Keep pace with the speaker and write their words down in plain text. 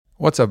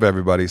What's up,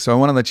 everybody? So I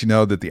want to let you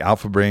know that the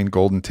Alpha Brain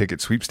Golden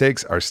Ticket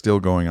Sweepstakes are still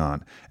going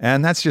on.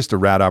 And that's just a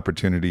rad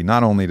opportunity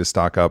not only to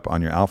stock up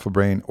on your Alpha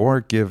Brain or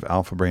give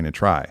Alpha Brain a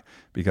try.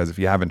 Because if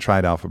you haven't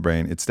tried Alpha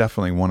Brain, it's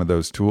definitely one of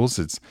those tools.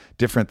 It's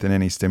different than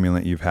any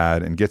stimulant you've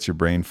had and gets your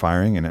brain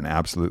firing in an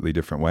absolutely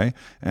different way.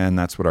 And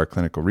that's what our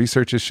clinical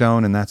research has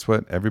shown. And that's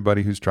what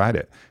everybody who's tried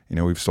it. You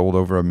know, we've sold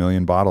over 1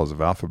 million bottles of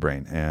Alpha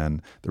Brain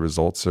and the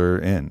results are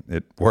in.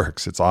 It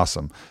works. It's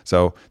awesome.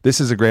 So this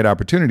is a great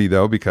opportunity,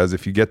 though, because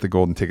if you get the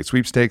Golden Ticket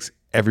Sweepstakes,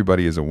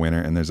 everybody is a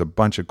winner. And there's a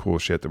bunch of cool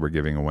shit that we're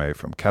giving away,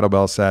 from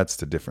kettlebell sets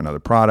to different other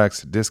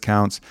products, to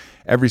discounts.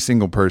 Every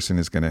single person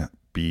is going to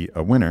be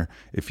a winner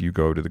if you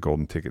go to the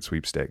Golden Ticket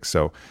Sweepstakes.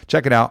 So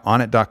check it out,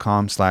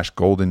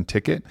 onnit.com/golden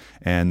ticket,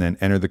 and then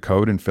enter the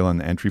code and fill in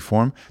the entry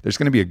form. There's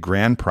going to be a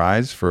grand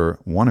prize for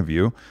one of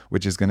you,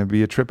 which is going to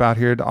be a trip out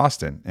here to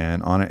Austin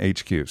and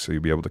Onnit HQ. So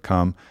you'll be able to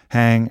come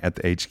hang at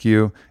the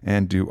HQ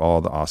and do all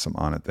the awesome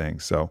Onnit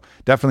things. So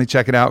definitely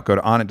check it out. Go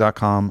to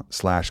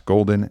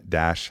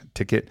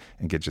onnit.com/golden-ticket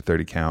and get your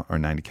 30 count or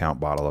 90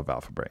 count bottle of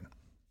Alpha Brain.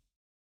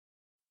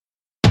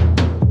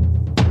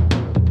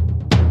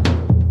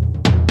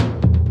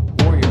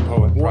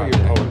 Warrior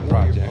Poet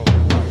Project.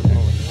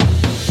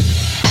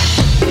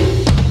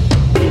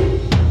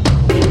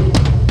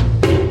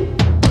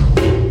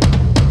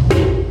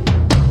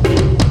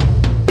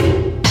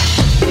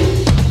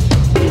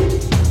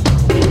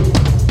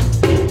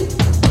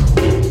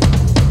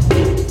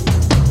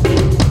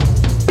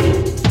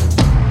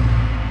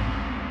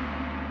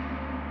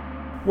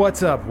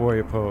 What's up,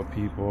 Warrior Poet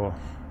people?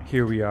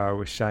 Here we are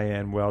with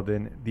Cheyenne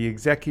Weldon, the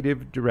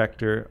executive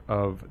director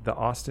of the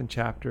Austin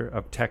chapter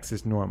of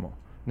Texas NORML.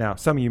 Now,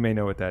 some of you may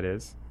know what that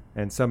is,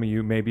 and some of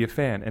you may be a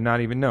fan and not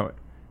even know it.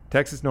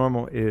 Texas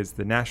NORML is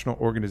the National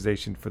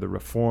Organization for the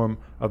Reform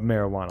of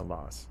Marijuana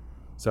Laws.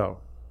 So,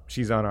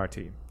 she's on our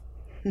team.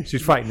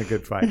 She's fighting a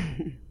good fight.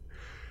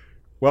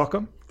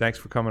 Welcome. Thanks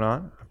for coming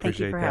on. I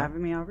appreciate Thank you for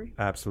having me, Aubrey.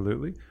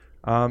 Absolutely.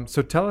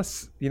 So tell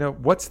us,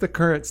 what's the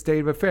current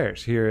state of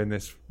affairs here in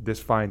this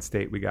fine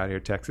state we got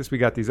here, Texas? We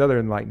got these other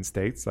enlightened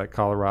states like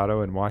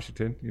Colorado and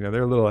Washington.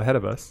 They're a little ahead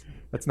of us.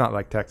 That's not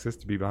like Texas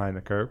to be behind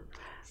the curve.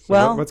 So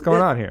well, what's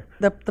going on here?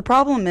 The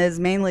problem is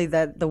mainly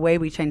that the way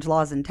we change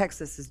laws in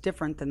Texas is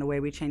different than the way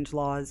we change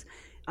laws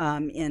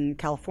in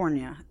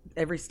California.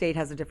 Every state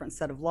has a different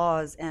set of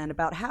laws, and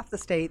about half the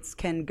states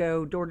can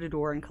go door to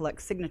door and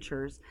collect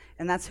signatures,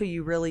 and that's who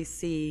you really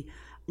see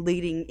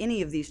leading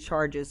any of these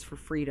charges for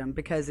freedom,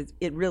 because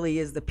it really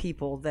is the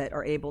people that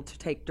are able to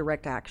take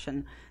direct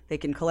action. They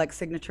can collect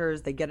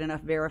signatures, they get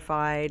enough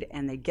verified,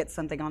 and they get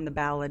something on the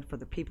ballot for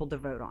the people to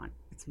vote on.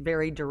 It's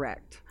very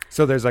direct.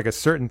 So there's like a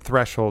certain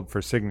threshold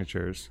for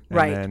signatures.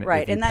 And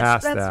right. And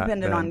that's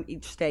dependent on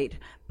each state.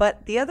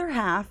 But the other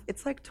half,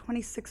 it's like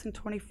 26 and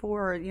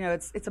 24,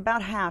 it's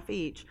about half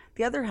each.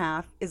 The other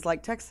half is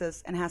like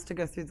Texas and has to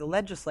go through the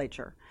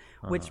legislature,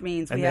 which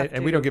means we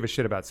don't give a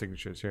shit about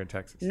signatures here in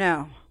Texas.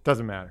 No.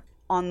 Doesn't matter.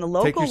 On the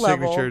local level, take your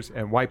signatures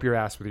and wipe your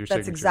ass with your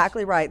signatures. That's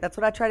exactly right. That's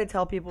what I try to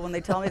tell people when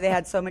they tell me they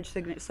had so many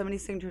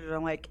signatures.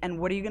 I'm like, and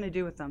what are you going to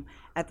do with them?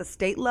 At the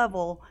state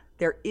level,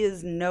 there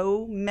is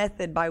no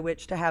method by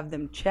which to have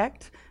them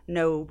checked,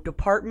 no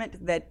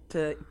department that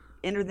to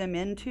enter them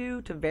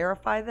into to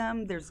verify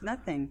them. There's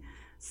nothing.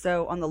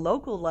 So on the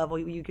local level,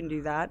 you can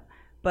do that.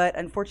 But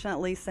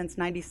unfortunately, since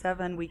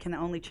 97, we can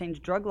only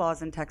change drug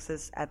laws in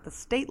Texas at the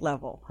state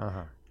level.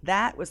 Uh-huh.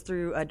 That was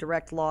through a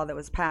direct law that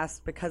was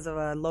passed because of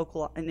a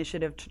local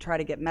initiative to try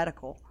to get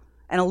medical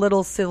and a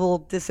little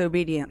civil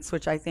disobedience,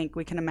 which I think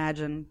we can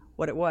imagine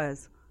what it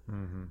was.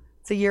 Mm-hmm.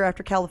 It's a year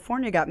after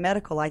California got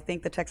medical. I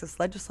think the Texas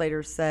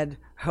legislators said,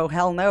 oh,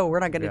 hell no, we're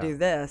not going to do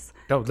this.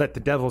 Don't let the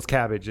devil's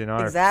cabbage in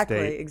our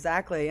state.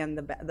 Exactly. And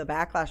the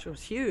backlash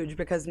was huge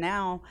because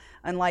now,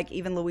 unlike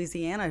even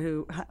Louisiana,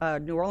 who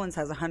New Orleans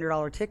has a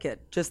 $100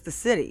 ticket, just the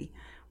city,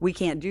 we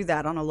can't do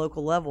that on a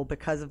local level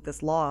because of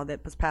this law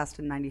that was passed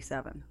in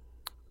 97.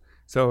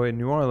 So in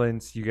New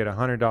Orleans, you get a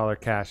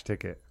 $100 cash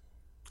ticket.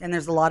 And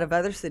there's a lot of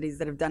other cities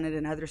that have done it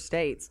in other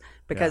states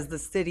because the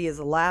city is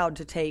allowed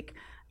to take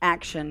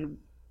action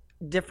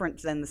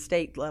different than the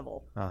state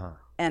level. Uh-huh.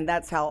 And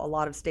that's how a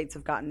lot of states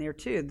have gotten there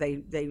too.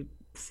 They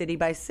city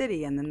by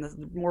city, and then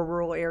the more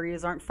rural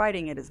areas aren't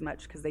fighting it as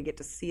much because they get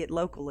to see it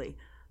locally.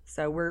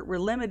 So we're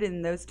limited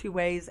in those two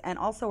ways. And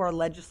also our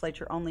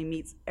legislature only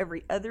meets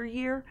every other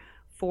year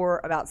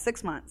for about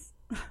 6 months.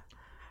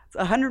 It's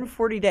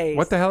 140 days.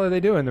 What the hell are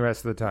they doing the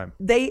rest of the time?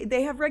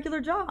 They have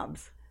regular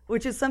jobs,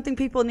 which is something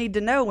people need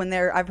to know when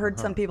I've heard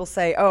some people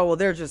say, oh, well,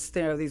 they're just,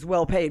 these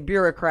well-paid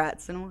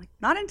bureaucrats. And I'm like,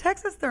 not in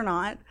Texas, they're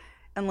not.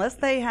 Unless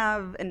they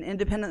have an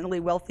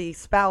independently wealthy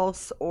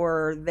spouse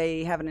or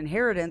they have an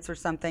inheritance or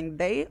something,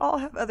 they all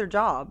have other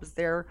jobs.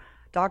 They're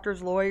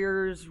doctors,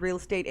 lawyers, real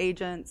estate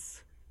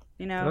agents,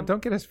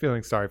 Don't get us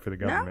feeling sorry for the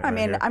government. No, I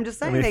mean, here. I'm just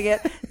saying they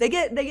get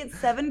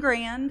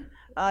 $7,000.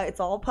 It's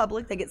all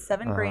public. They get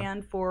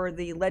 $7,000 for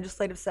the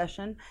legislative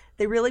session.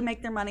 They really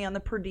make their money on the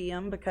per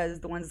diem because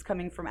the ones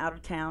coming from out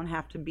of town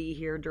have to be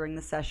here during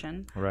the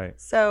session. Right.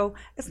 So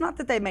it's not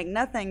that they make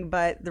nothing,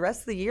 but the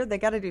rest of the year they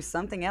got to do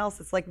something else.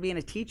 It's like being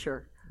a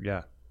teacher.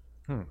 Yeah.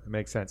 It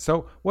makes sense.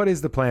 So what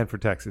is the plan for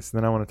Texas? And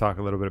then I want to talk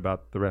a little bit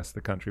about the rest of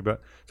the country.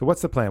 But so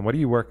what's the plan? What are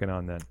you working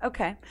on then?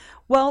 Okay.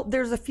 Well,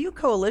 there's a few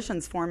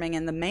coalitions forming,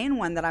 and the main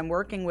one that I'm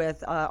working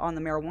with on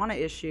the marijuana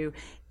issue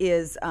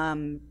is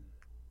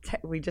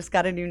we just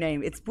got a new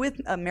name. It's with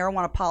a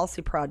Marijuana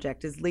Policy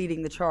Project is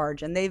leading the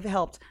charge, and they've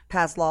helped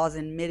pass laws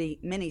in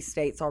many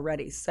states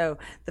already. So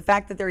the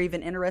fact that they're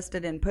even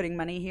interested in putting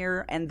money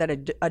here, and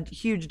that a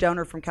huge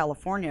donor from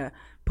California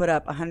put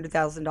up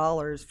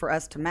 $100,000 for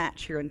us to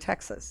match here in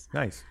Texas.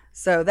 Nice.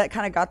 So that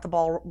kind of got the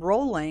ball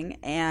rolling,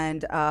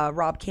 and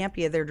Rob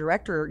Campia, their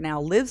director,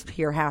 now lives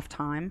here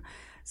half-time.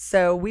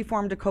 So we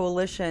formed a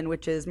coalition,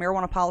 which is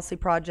Marijuana Policy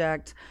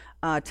Project,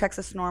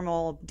 Texas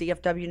NORML,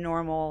 DFW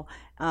NORML,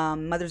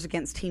 Mothers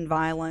Against Teen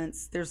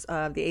Violence. There's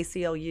the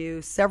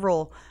ACLU.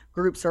 Several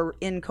groups are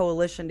in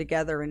coalition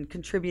together and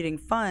contributing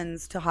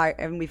funds to hire,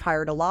 and we've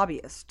hired a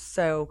lobbyist.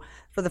 So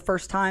for the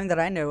first time that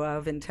I know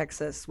of in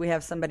Texas, we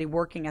have somebody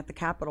working at the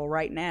Capitol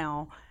right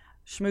now,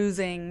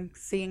 schmoozing,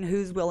 seeing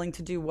who's willing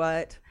to do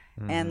what,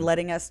 and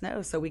letting us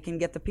know so we can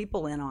get the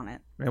people in on it.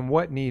 And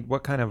what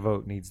kind of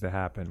vote needs to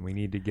happen? We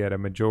need to get a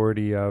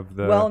majority of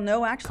the Well,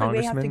 no, actually,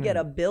 we have to congressmen? get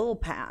a bill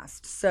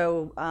passed.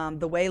 So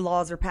the way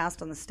laws are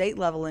passed on the state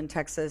level in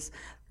Texas,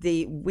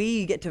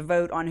 we get to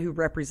vote on who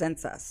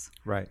represents us.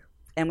 Right.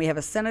 And we have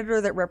a senator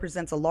that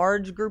represents a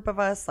large group of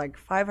us, like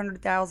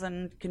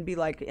 500,000, can be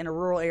like in a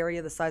rural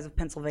area the size of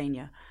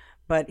Pennsylvania.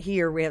 But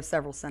here we have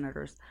several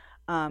senators.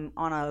 On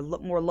a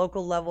more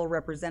local level,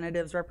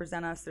 representatives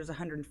represent us. There's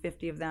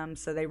 150 of them,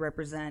 so they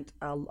represent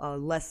a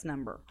less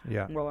number,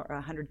 Yeah. more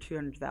 100,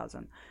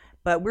 200,000.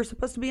 But we're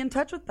supposed to be in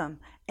touch with them,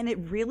 and it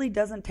really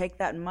doesn't take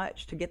that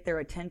much to get their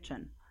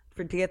attention,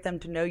 to get them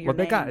to know your Well,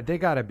 name. they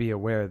got to be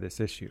aware of this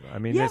issue. I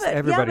mean, Yeah,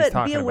 everybody's but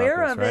talking be aware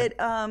about this, of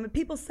right? it.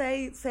 People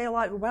say a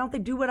lot. Why don't they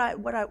do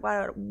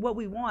what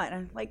we want?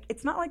 And like,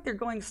 it's not like they're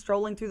going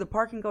strolling through the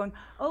park and going,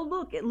 "Oh,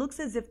 look! It looks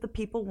as if the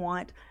people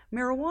want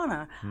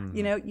marijuana."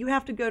 You know, you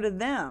have to go to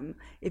them.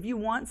 If you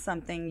want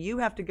something, you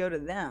have to go to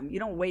them. You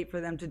don't wait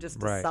for them to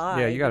just Right. decide.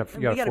 Yeah, you gotta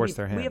force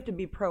their hand. We have to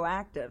be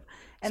proactive,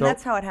 and So-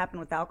 that's how it happened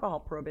with alcohol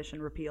prohibition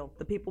repeal.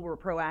 The people were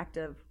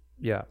proactive.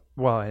 Yeah.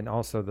 Well, and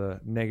also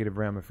the negative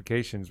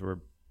ramifications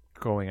were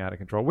going out of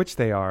control, which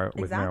they are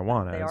with Exactly.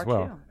 marijuana They as are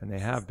well, too. and they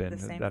It's have the been.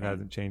 same That thing.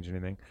 hasn't changed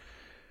anything.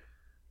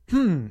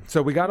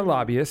 So we got a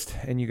lobbyist,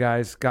 and you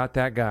guys got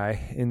that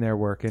guy in there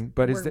working.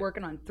 But is We're there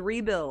working on 3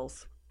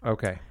 bills.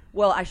 okay?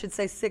 Well, I should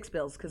say 6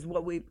 bills, because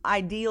what we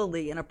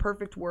ideally, in a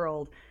perfect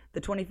world, the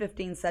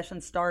 2015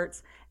 session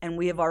starts, and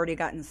we have already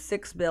gotten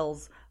 6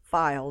 bills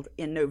filed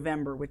in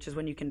November, which is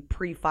when you can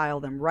pre-file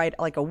them. Right,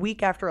 like a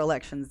week after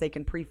elections, they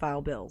can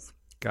pre-file bills.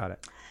 Got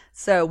it.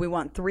 So we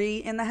want 3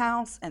 in the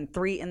House and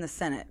 3 in the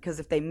Senate, because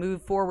if they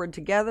move forward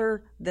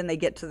together, then they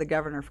get to the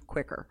governor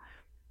quicker.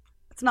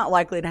 It's not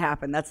likely to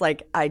happen. That's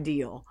like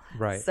ideal.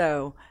 Right.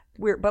 So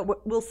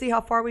we'll see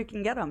how far we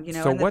can get them. You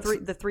know, So and what's-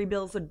 the three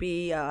bills would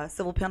be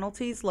civil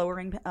penalties,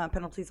 lowering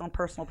penalties on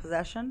personal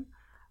possession,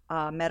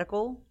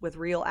 medical with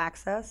real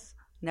access,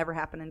 never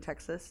happened in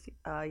Texas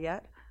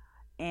yet,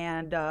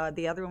 and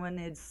the other one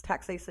is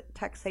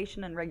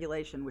taxation and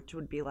regulation, which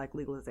would be like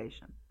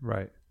legalization.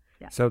 Right.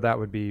 Yeah. So that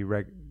would be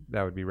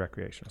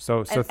recreational.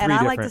 So three And I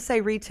different. like to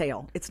say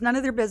retail. It's none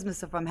of their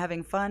business if I'm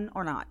having fun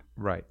or not.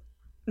 Right.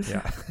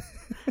 Yeah.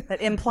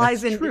 That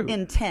implies That's true.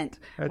 intent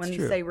That's when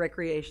true. you say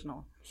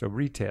recreational. So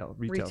retail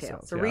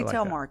sales. So Yeah, I like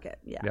retail that. market.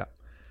 Yeah.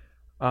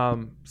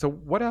 Yeah. So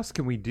what else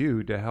can we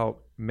do to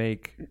help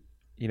make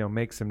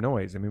some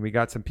noise? I mean, we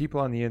got some people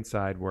on the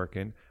inside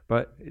working,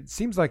 but it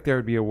seems like there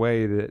would be a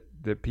way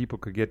that people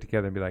could get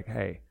together and be like,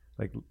 hey,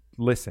 like,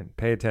 listen,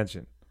 pay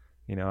attention.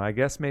 I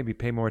guess maybe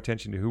pay more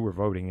attention to who we're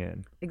voting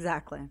in.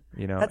 Exactly.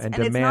 And it's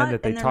demand not,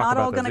 that they and they're talk not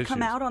all about going those to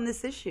come issues. out on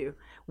this issue.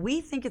 We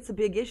think it's a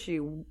big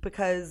issue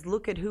because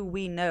look at who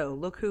we know.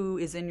 Look who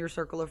is in your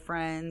circle of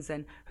friends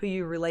and who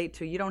you relate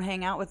to. You don't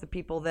hang out with the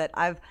people that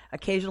I've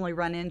occasionally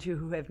run into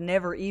who have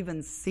never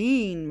even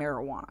seen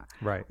marijuana.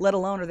 Right. Let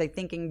alone are they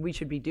thinking we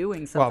should be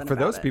doing something Well, for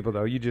about those it. people,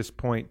 though, you just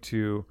point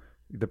to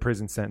the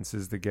prison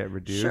sentences that get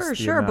reduced. the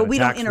Sure, amount but of we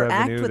don't tax interact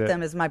revenue with that-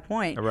 them is my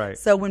point. Right.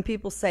 So when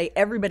people say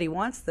everybody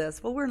wants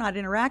this, well, we're not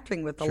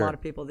interacting with a Sure. lot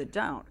of people that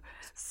don't.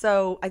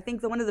 So I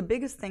think that one of the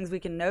biggest things we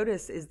can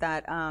notice is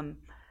that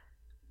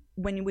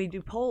when we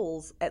do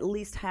polls, at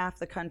least half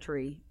the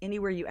country,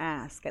 anywhere you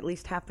ask, at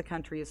least half the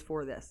country is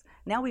for this.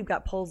 Now we've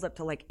got polls up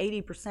to like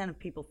 80% of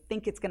people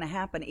think it's going to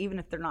happen, even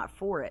if they're not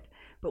for it.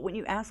 But when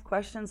you ask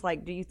questions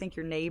like, do you think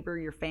your neighbor,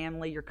 your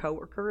family, your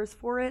coworker is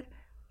for it?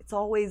 It's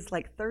always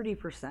like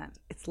 30%.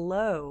 It's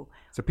low.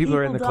 So people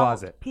are in the don't-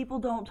 closet. People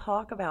don't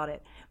talk about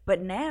it.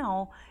 But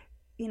now,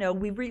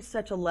 we've reached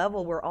such a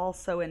level, we're all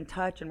so in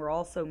touch and we're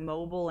all so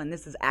mobile, and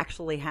this is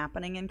actually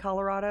happening in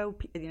Colorado.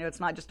 It's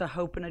not just a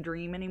hope and a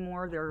dream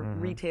anymore. There are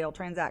retail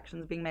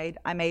transactions being made.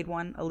 I made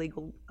one, a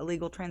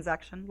legal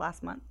transaction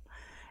last month.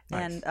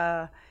 Nice.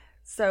 And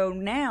So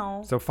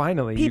now, So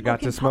finally, you People got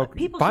can to smoke. talk-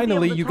 people should be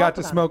Finally, able to you got talk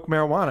to about smoke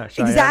marijuana.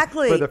 Cheyenne,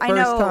 exactly. for the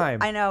first time.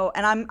 I know,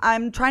 and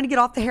I'm trying to get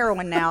off the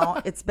heroin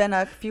now. It's been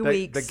a few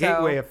weeks. The so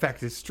gateway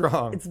effect is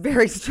strong. it's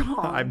very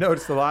strong. I've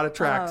noticed a lot of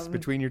tracks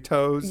between your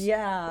toes.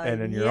 Yeah,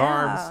 and in your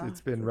arms.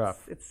 It's been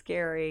rough. It's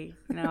scary.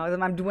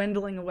 I'm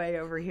dwindling away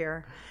over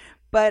here.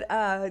 But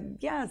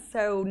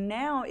so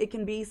now it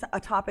can be a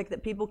topic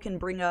that people can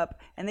bring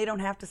up, and they don't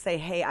have to say,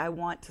 hey, I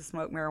want to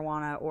smoke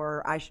marijuana,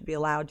 or I should be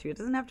allowed to. It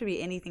doesn't have to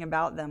be anything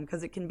about them,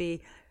 because it can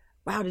be,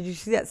 wow, did you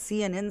see that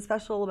CNN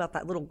special about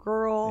that little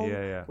girl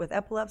with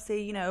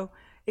epilepsy?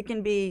 It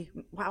can be,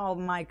 wow,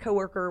 my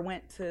coworker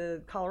went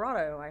to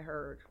Colorado, I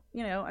heard.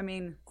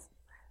 It's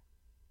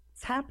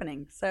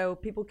happening. So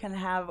people can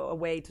have a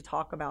way to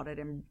talk about it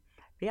and,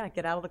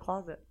 get out of the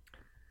closet.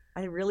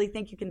 I really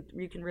think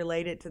you can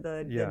relate it to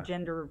the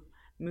gender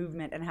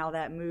movement and how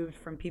that moved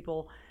from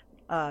people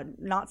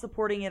not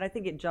supporting it. I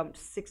think it jumped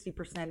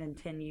 60% in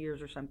 10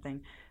 years or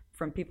something,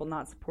 from people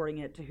not supporting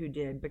it to who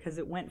did, because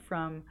it went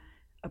from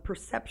a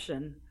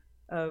perception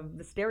of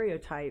the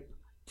stereotype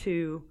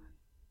to,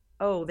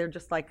 oh, they're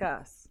just like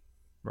us.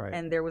 Right.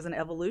 And there was an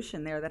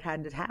evolution there that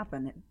had to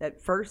happen.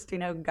 At first,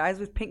 guys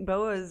with pink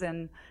boas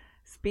and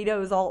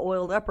Speedos all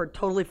oiled up are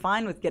totally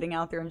fine with getting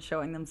out there and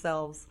showing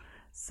themselves.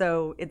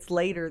 So it's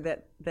later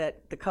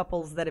that the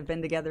couples that have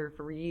been together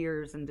for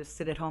years and just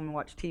sit at home and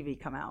watch TV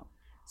come out.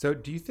 So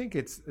do you think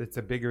it's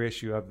a bigger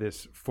issue of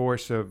this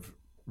force of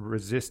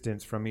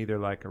resistance from either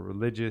like a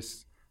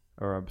religious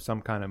or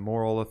some kind of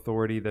moral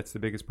authority that's the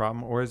biggest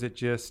problem, or is it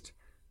just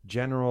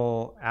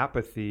general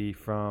apathy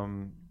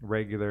from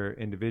regular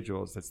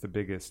individuals that's the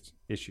biggest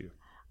issue?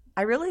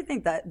 I really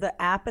think that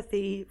the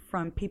apathy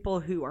from people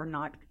who are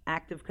not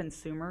active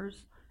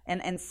consumers,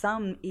 and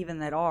some even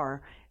that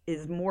are,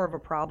 is more of a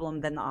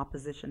problem than the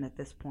opposition at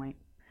this point.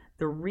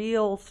 The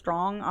real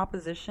strong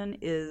opposition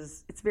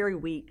it's very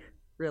weak,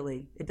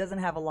 really. It doesn't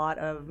have a lot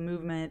of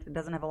movement. It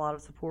doesn't have a lot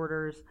of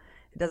supporters.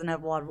 It doesn't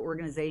have a lot of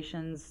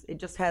organizations. It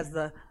just has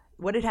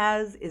what it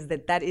has is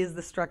that is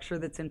the structure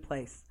that's in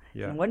place.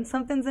 Yeah. And when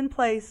something's in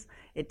place,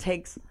 it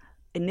takes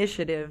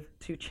initiative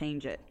to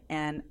change it.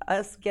 And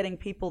us getting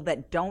people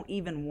that don't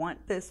even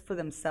want this for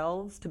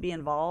themselves to be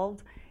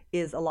involved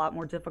is a lot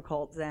more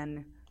difficult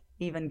than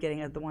even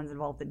getting the ones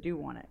involved that do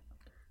want it.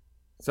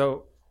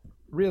 So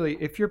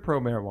really, if you're pro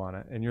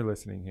marijuana and you're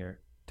listening here,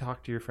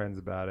 talk to your friends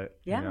about it.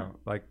 Yeah.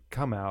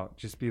 Come out,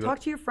 just be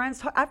talk to your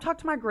friends. I've talked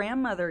to my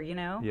grandmother,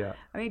 Yeah.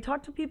 I mean,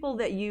 talk to people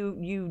that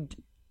you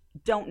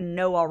don't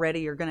know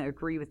already are going to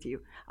agree with you.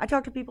 I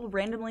talk to people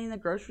randomly in the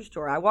grocery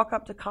store. I walk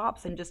up to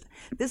cops and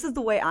this is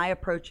the way I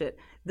approach it.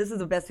 This is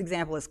the best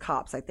example is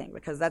cops, I think,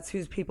 because that's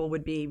whose people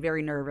would be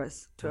very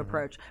nervous to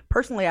approach.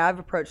 Personally, I've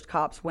approached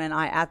cops when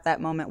I, at that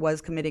moment, was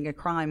committing a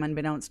crime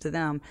unbeknownst to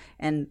them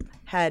and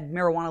had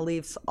marijuana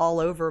leaves all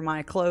over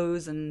my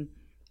clothes. And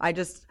I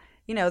just,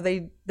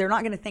 they're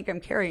not going to think I'm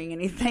carrying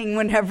anything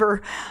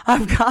whenever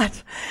I've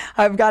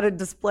got it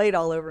displayed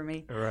all over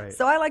me. Right.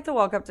 So I like to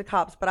walk up to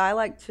cops, but I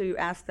like to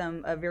ask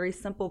them a very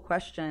simple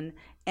question,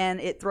 and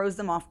it throws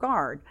them off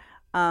guard.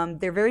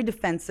 They're very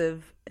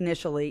defensive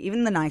initially,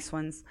 even the nice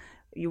ones.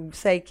 You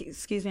say,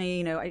 "Excuse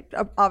me,"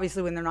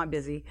 obviously when they're not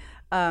busy.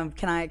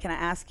 Can I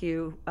ask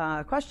you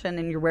a question?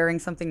 And you're wearing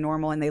something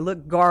normal, and they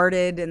look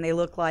guarded, and they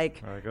look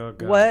like, oh,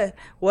 God.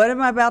 What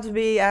am I about to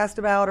be asked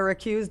about or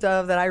accused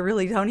of that I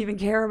really don't even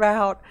care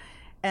about?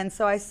 And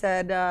so I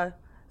said,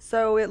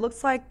 so it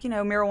looks like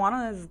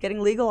marijuana is getting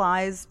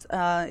legalized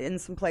in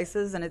some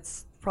places, and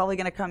it's probably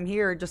going to come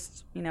here.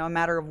 Just a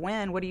matter of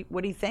when. What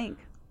do you think?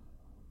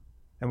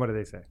 And what do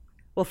they say?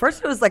 Well,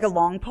 first it was like a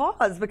long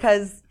pause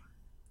because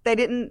they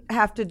didn't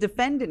have to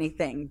defend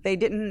anything. They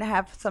didn't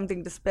have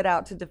something to spit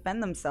out to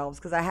defend themselves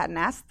because I hadn't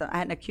asked them. I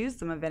hadn't accused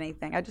them of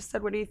anything. I just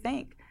said, what do you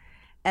think?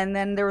 And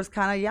then there was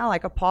kind of,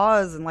 like a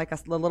pause and like a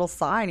little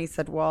sigh. And he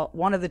said, well,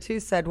 one of the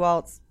two said, well,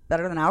 it's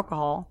better than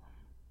alcohol.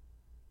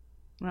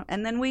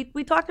 And then we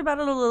talked about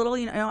it a little.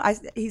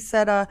 He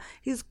said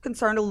he's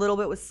concerned a little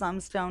bit with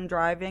some stone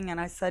driving. And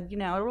I said,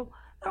 it'll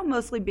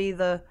mostly be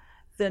the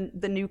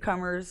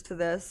newcomers to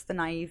this, the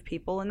naive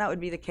people. And that would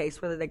be the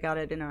case whether they got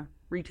it in a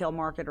retail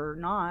market or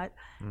not.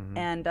 Mm-hmm.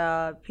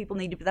 And people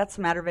need to, that's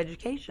a matter of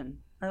education.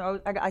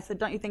 I said,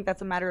 don't you think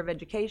that's a matter of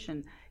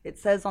education? It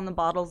says on the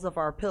bottles of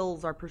our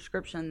pills, our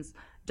prescriptions,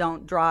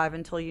 don't drive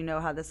until you know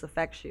how this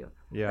affects you.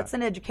 Yeah. That's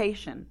an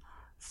education.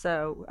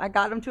 So I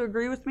got them to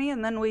agree with me,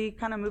 and then we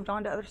kind of moved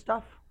on to other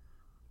stuff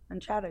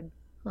and chatted.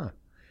 Huh.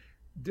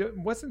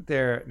 Wasn't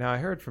there, now I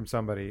heard from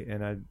somebody,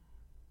 and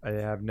I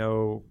have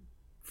no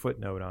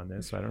footnote on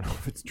this, so I don't know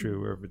if it's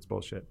true or if it's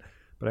bullshit.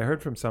 But I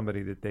heard from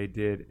somebody that they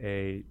did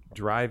a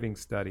driving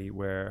study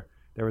where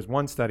there was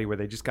one study where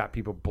they just got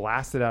people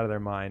blasted out of their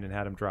mind and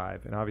had them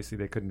drive. And obviously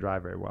they couldn't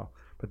drive very well.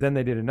 But then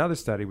they did another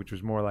study, which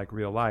was more like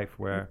real life,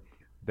 where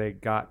they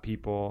got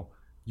people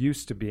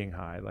used to being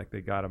high. Like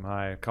they got them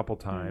high a couple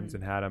times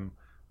and had them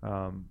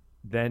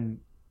then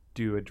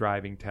do a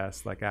driving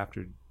test like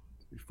after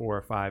 4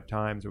 or 5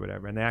 times or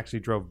whatever, and they actually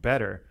drove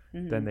better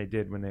than they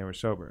did when they were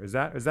sober. Is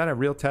that a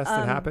real test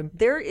that happened?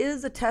 There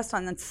is a test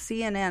on the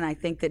CNN, I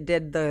think, that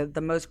did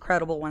the most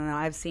credible one that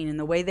I've seen. And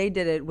the way they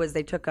did it was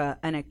they took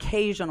an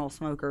occasional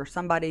smoker,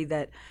 somebody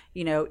that,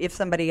 if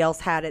somebody else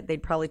had it,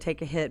 they'd probably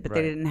take a hit, but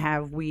they didn't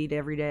have weed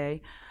every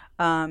day.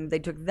 They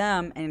took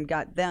them and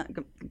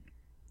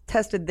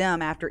tested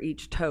them after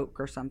each toke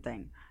or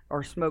something,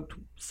 or smoked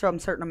some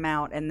certain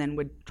amount, and then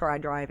would try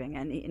driving.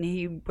 And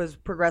he was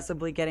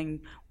progressively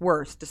getting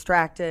worse,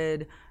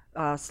 distracted,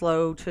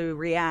 slow to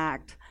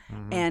react.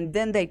 And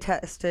then they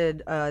test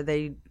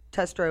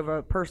drove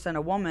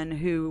a woman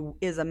who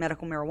is a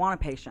medical marijuana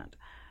patient,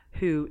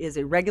 who is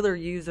a regular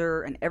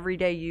user, an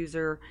everyday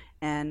user,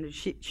 and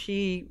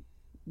she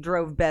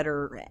drove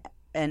better,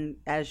 and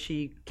as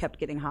she kept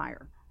getting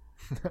higher.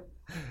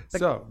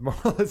 So, moral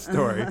of the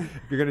story,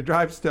 if you're going to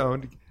drive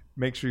stoned,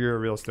 make sure you're a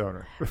real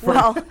stoner.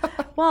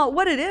 Well,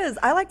 what it is,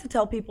 I like to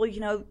tell people,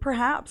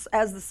 perhaps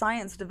as the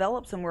science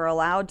develops and we're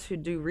allowed to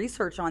do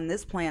research on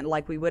this plant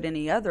like we would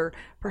any other,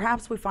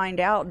 perhaps we find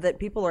out that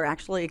people are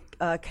actually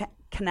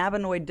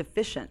cannabinoid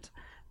deficient,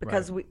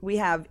 because we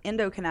have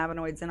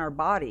endocannabinoids in our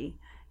body,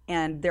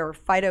 and there are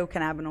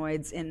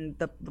phytocannabinoids in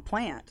the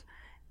plant.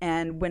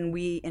 And when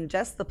we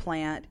ingest the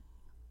plant,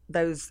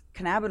 those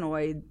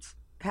cannabinoids,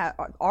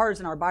 ours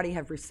in our body,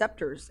 have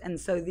receptors, and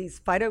so these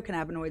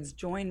phytocannabinoids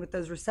join with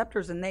those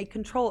receptors, and they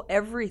control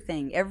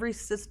everything, every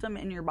system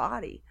in your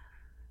body.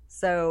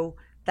 So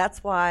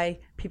that's why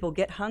people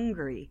get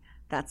hungry.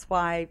 That's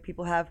why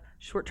people have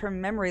short-term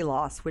memory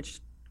loss,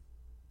 which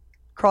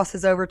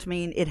crosses over to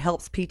mean it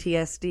helps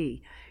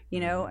PTSD.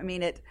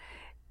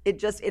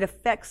 It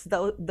affects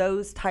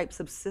those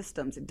types of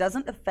systems. It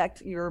doesn't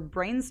affect your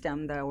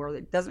brainstem, though, or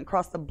it doesn't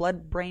cross the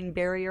blood-brain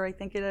barrier, I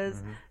think it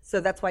is.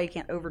 So that's why you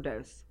can't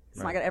overdose.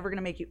 It's not ever going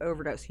to make you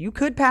overdose. You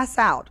could pass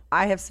out.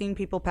 I have seen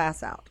people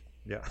pass out.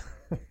 Yeah.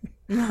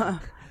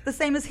 The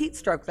same as heat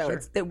stroke, though.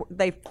 Sure.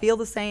 They feel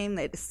the same.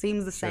 It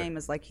seems the same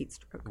as like heat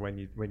stroke. When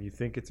you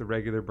think it's a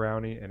regular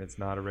brownie and it's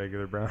not a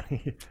regular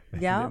brownie,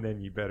 yeah, and then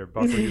you better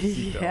buckle your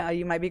seatbelt. Yeah,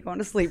 you might be going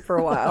to sleep for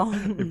a while.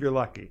 If you're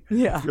lucky.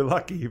 Yeah. If you're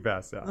lucky, you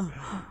pass out.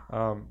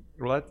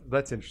 Well,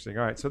 that's interesting.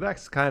 All right, so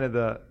that's kind of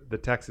the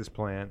Texas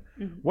plan.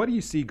 What do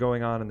you see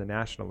going on in the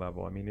national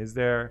level? I mean,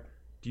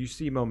 do you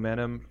see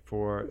momentum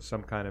for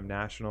some kind of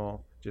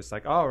national, just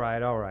like, all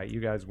right,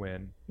 you guys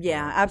win?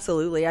 Yeah,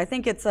 absolutely. I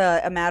think it's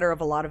a matter of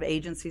a lot of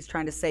agencies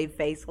trying to save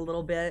face a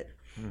little bit.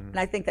 And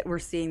I think that we're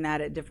seeing that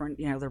at different,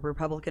 the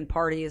Republican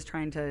Party is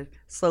trying to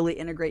slowly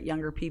integrate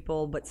younger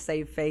people, but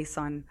save face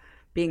on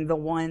being the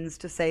ones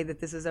to say that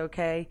this is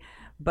okay.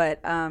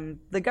 But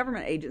the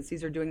government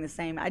agencies are doing the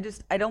same. I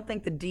don't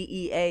think the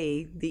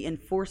DEA, the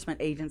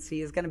enforcement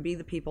agency, is going to be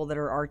the people that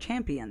are our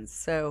champions.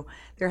 So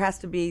there has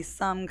to be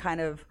some kind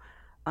of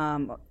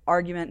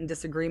argument and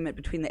disagreement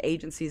between the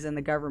agencies and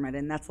the government,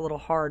 and that's a little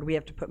hard. We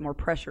have to put more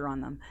pressure on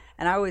them.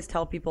 And I always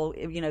tell people,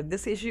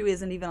 this issue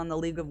isn't even on the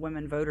League of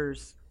Women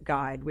Voters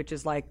guide, which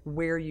is like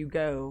where you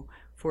go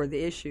for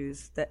the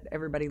issues that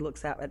everybody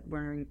looks at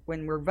when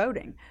we're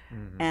voting.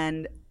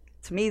 And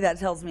to me, that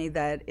tells me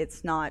that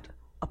it's not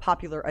a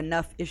popular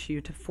enough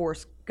issue to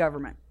force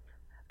government.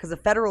 Because the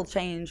federal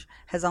change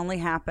has only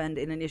happened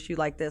in an issue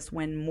like this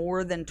when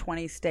more than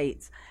 20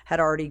 states had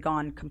already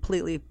gone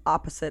completely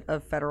opposite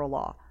of federal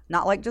law.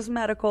 Not like just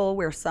medical,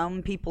 where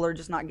some people are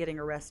just not getting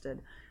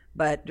arrested,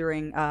 but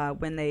during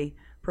when they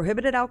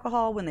prohibited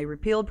alcohol, when they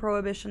repealed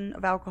prohibition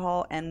of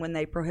alcohol, and when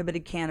they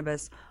prohibited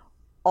cannabis,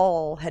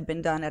 all had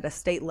been done at a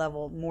state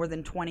level, more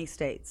than 20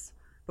 states,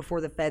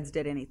 before the feds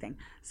did anything.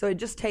 So it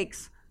just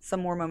takes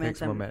some more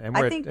momentum.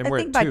 I think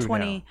by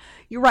 20, now.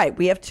 You're right,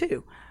 we have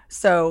 2.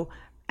 So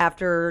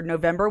after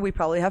November, we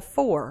probably have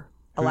 4.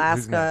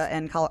 Alaska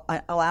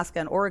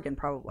and Oregon,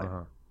 probably.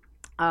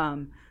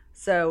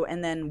 So,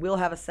 and then we'll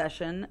have a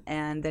session,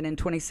 and then in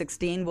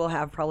 2016, we'll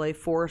have probably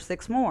 4 or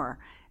 6 more.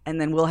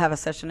 And then we'll have a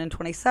session in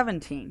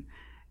 2017.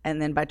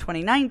 And then by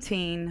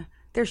 2019,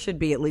 there should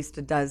be at least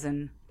a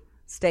dozen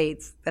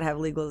states that have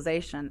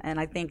legalization. And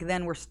I think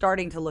then we're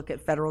starting to look at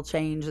federal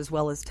change as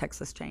well as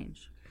Texas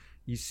change.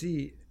 You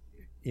see,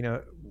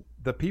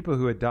 the people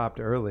who adopt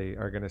early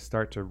are going to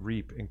start to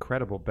reap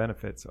incredible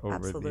benefits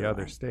over the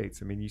other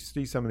states. I mean, you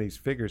see some of these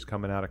figures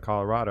coming out of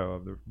Colorado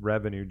of the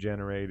revenue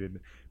generated,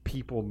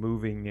 people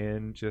moving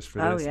in just for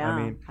this. Yeah.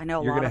 I mean, I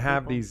know you're going to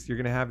have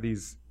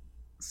these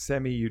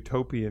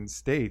semi-utopian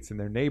states, and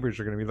their neighbors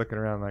are going to be looking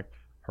around like,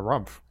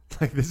 harumph.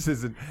 Like this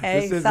isn't.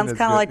 Hey, this sounds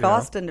kind of like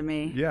Austin to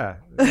me. Yeah.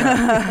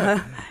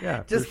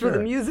 Just for the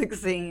music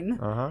scene.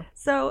 Uh-huh.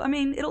 So, I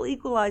mean, it'll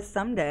equalize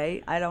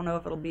someday. I don't know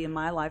if it'll be in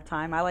my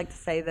lifetime. I like to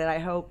say that I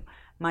hope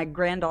my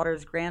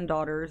granddaughter's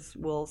granddaughters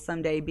will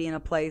someday be in a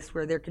place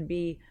where there could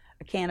be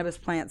a cannabis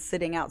plant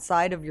sitting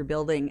outside of your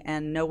building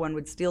and no one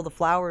would steal the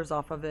flowers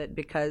off of it,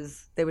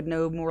 because they would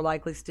no more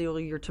likely steal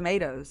your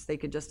tomatoes. They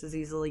could just as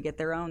easily get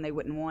their own. They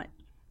wouldn't want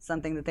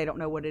something that they don't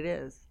know what it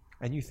is.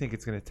 And you think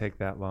it's going to take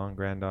that long,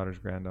 granddaughter's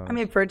granddaughter? I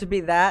mean, for it to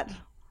be that,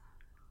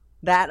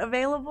 that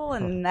available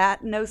and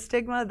that no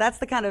stigma.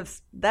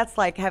 That's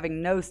like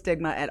having no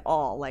stigma at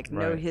all, like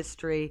no Right.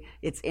 history.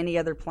 It's any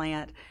other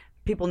plant.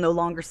 People no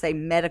longer say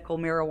medical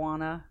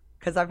marijuana,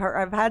 because I've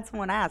had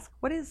someone ask,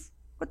 what's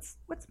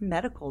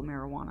medical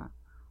marijuana?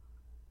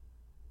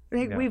 I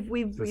mean, Yeah.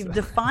 we've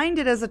defined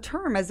it as a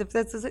term, as if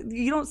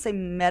you don't say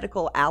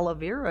medical aloe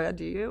vera,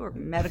 do you, or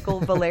medical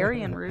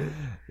valerian root?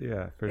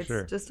 Yeah, for It's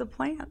sure. just a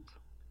plant.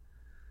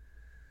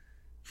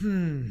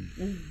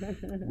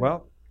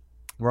 Well,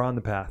 we're on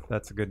the path.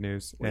 That's the good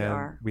news. We and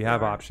are. we We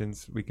have are.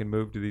 options. We can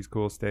move to these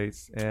cool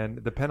states, and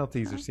the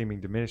penalties are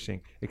seeming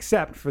diminishing,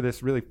 except for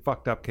this really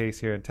fucked up case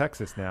here in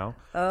Texas now,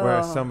 where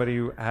Oh. somebody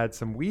who had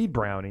some weed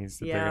brownies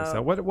that they're going to Yeah.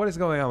 sell. What is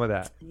going on with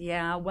that?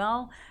 Yeah,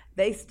 well,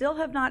 they still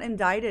have not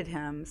indicted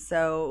him,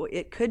 so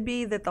it could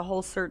be that the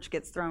whole search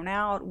gets thrown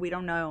out. We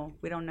don't know.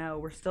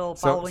 We're still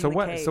following So the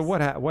what? case. So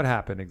what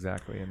happened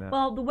exactly in that?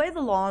 Well, the way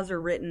the laws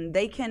are written,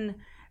 they can,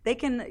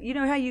 you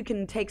know how you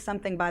can take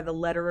something by the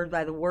letter or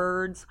by the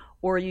words,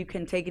 or you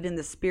can take it in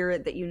the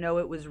spirit that you know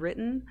it was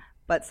written,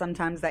 but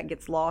sometimes that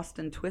gets lost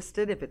and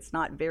twisted if it's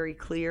not very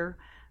clear.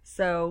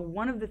 So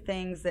one of the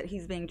things that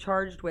he's being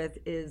charged with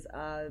is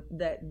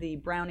that the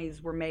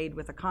brownies were made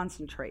with a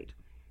concentrate.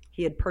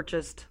 He had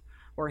purchased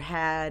or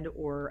had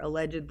or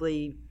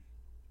allegedly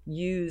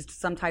used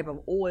some type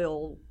of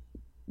oil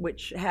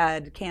which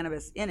had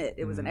cannabis in it.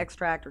 It was an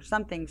extract or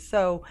something.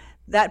 So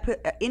that put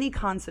any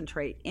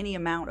concentrate, any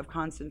amount of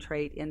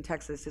concentrate in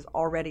Texas is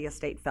already a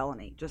state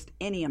felony, just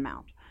any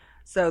amount.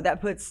 So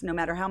that puts, no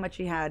matter how much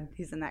he had,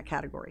 he's in that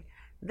category.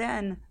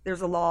 Then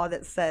there's a law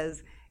that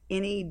says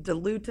any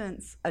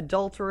dilutants,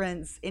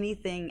 adulterants,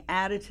 anything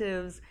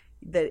additives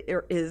that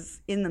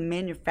is in the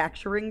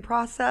manufacturing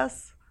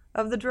process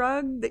of the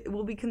drug that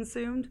will be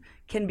consumed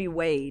can be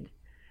weighed.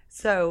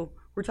 So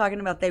we're talking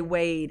about they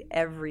weighed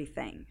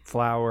everything.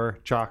 Flour,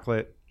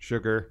 chocolate,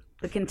 sugar.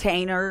 The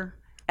container,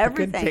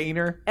 everything.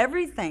 container?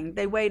 Everything.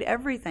 They weighed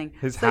everything.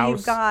 His so house.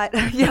 you've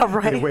got, yeah,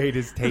 right. They weighed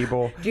his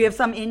table. Do you have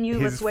some in you?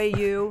 Let's weigh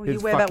you. You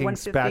His weigh about fucking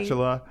 150.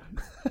 spatula.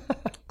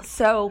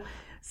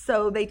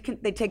 So they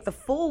take the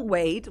full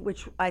weight,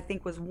 which I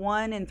think was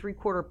 1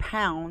 3/4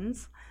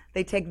 pounds.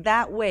 They take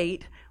that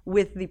weight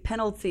with the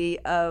penalty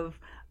of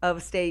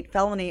state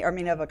felony. I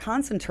mean, of a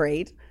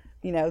concentrate.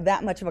 You know,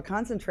 that much of a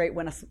concentrate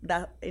when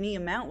that any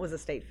amount was a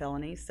state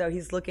felony. So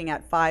he's looking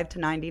at 5 to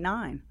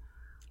 99.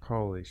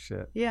 Holy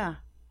shit. Yeah.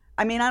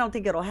 I mean, I don't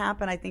think it'll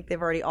happen. I think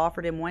they've already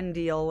offered him one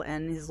deal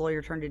and his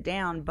lawyer turned it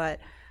down. But,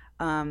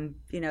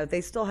 you know,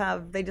 they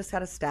just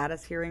had a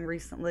status hearing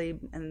recently,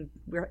 and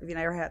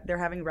they're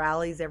having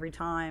rallies every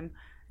time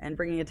and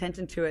bringing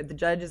attention to it. The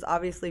judge is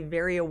obviously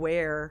very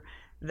aware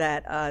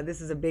that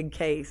this is a big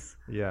case.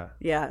 Yeah.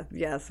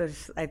 Yeah. So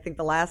I think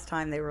the last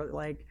time they were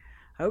like,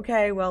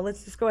 okay, well,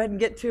 let's just go ahead and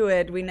get to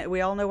it.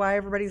 We all know why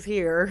everybody's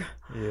here.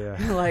 Yeah.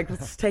 Like,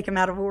 let's take him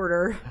out of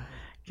order,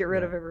 get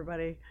rid of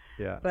everybody.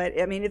 Yeah. But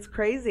I mean, it's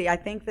crazy. I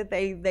think that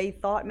they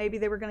thought maybe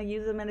they were going to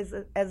use him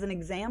as an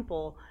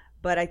example,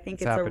 but I think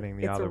it's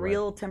a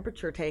real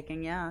temperature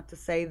taking, to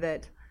say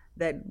that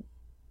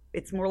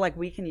it's more like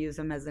we can use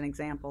him as an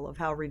example of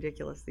how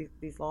ridiculous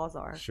these laws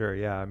are. Sure.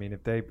 Yeah. I mean,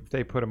 if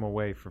they put him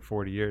away for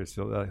 40 years,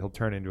 he'll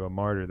turn into a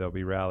martyr. There'll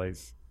be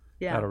rallies.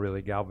 Yeah. That'll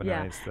really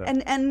galvanize the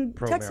and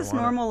pro Texas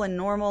marijuana.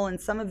 Normal and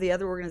some of the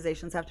other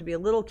organizations have to be a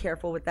little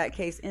careful with that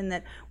case, in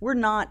that we're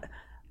not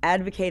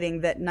advocating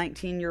that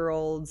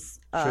 19-year-olds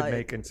should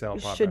make and sell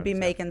pot should be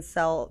brownies,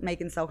 make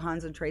and sell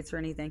concentrates or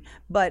anything.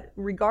 But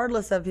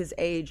regardless of his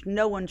age,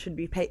 no one should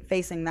be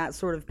facing that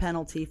sort of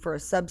penalty for a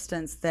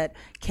substance that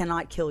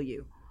cannot kill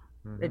you.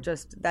 Mm-hmm. It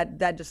just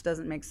that just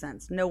doesn't make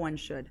sense. No one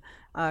should.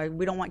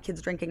 We don't want kids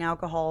drinking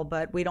alcohol,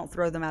 but we don't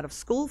throw them out of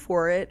school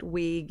for it.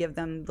 We give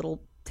them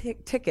little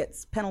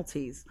tickets,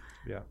 penalties.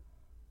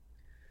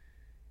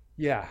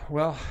 Yeah.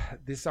 Well,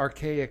 this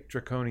archaic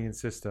draconian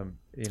system,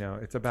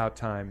 it's about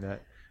time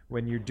that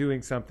when you're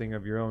doing something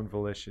of your own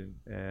volition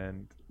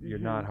and you're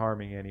not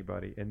harming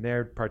anybody, and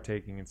they're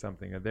partaking in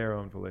something of their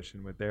own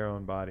volition with their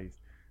own bodies,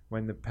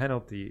 when the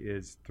penalty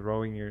is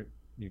you're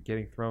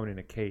getting thrown in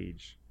a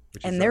cage.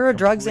 And there are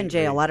drugs in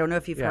jail. I don't know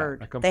if you've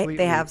heard.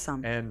 They have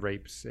some. And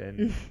rapes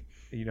and,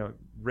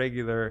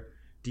 regular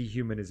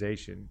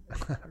dehumanization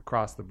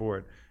across the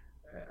board.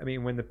 I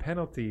mean, when the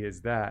penalty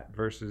is that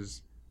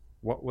versus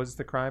what was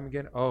the crime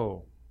again?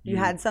 Oh, you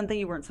had something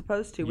you weren't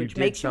supposed to, which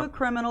makes you a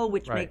criminal,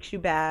 which makes you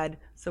bad,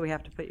 so we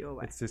have to put you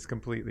away. It's this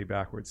completely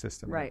backward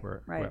system that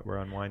we're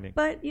unwinding.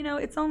 But,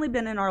 it's only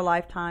been in our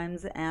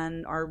lifetimes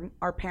and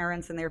our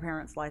parents and their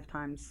parents'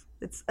 lifetimes.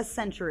 It's a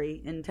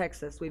century in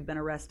Texas we've been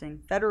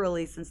arresting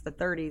federally since the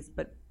 30s,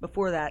 but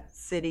before that,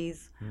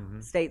 cities,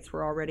 states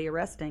were already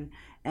arresting,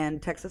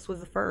 and Texas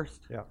was the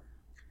first. Yeah.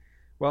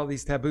 Well,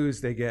 these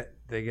taboos, they get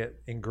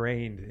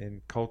ingrained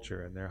in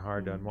culture, and they're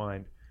hard to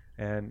unwind.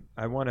 And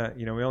I want to,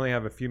 we only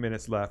have a few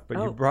minutes left, but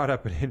you brought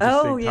up an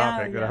interesting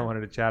topic that I wanted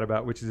to chat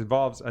about, which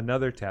involves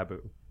another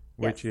taboo,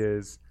 which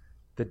is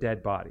the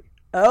dead body.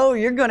 Oh,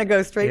 you're going to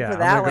go straight Yeah, for I'm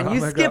that gonna go- one. I'm You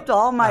gonna skipped go-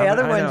 all my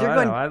other I ones. know, You're I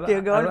going, know.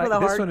 you're going for the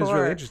This one is really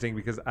hardcore. interesting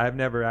because I've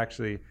never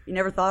actually, You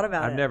never thought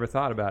about it. I've never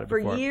thought about it For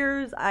before.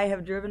 years, I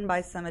have driven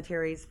by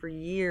cemeteries for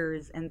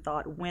years and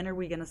thought, when are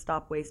we going to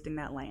stop wasting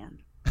that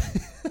land?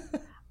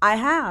 I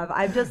have.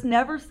 I've just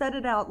never said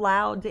it out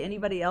loud to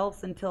anybody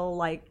else until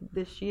like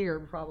this year,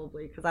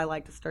 probably, because I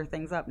like to stir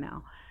things up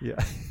now. Yeah.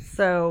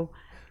 So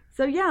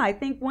yeah, I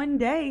think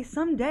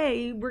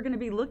someday, we're going to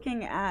be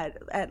looking at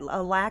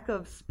a lack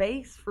of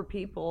space for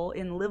people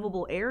in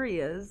livable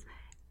areas,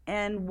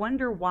 and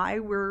wonder why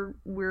we're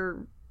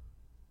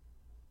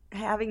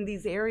having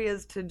these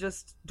areas to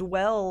just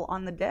dwell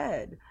on the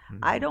dead.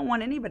 I don't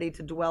want anybody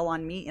to dwell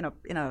on me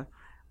in a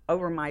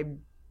over my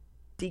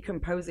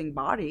decomposing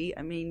body.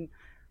 I mean,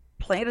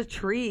 plant a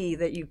tree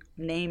that you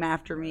name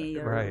after me,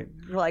 or Right.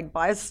 like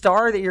buy a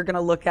star that you're going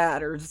to look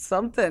at, or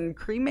something.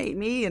 Cremate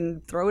me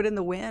and throw it in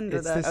the wind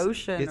or the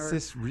ocean. It's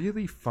this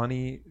really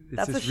funny. It's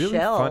That's this a really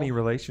shell. funny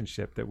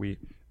relationship that we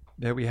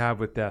have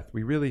with death.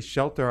 We really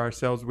shelter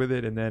ourselves with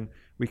it, and then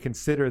we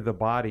consider the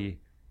body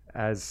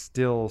as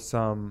still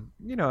some.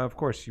 Of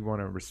course, you want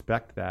to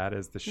respect that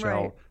as the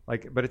shell.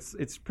 Right. But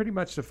it's pretty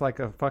much if like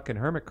a fucking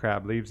hermit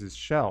crab leaves his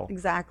shell.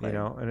 Exactly.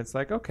 And it's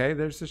like, okay,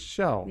 there's a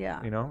shell. Yeah.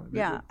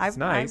 Yeah. It's I've-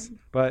 nice,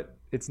 but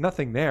it's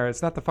nothing there.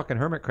 It's not the fucking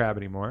hermit crab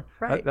anymore.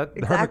 Right, The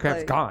hermit crab's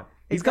exactly. gone.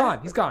 He's gone.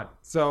 He's gone.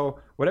 So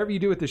whatever you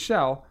do with the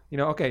shell,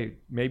 okay,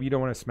 maybe you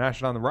don't want to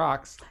smash it on the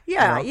rocks.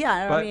 Yeah, you know,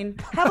 yeah. but- I mean,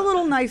 have a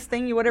little nice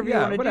thing, whatever you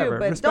Yeah, want to whatever. do,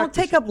 but Respect don't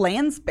the take up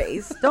land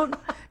space. Don't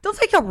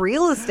take up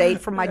real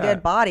estate from my Yeah.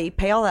 dead body.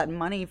 Pay all that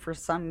money for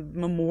some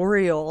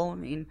memorial. I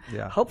mean,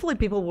 Yeah. hopefully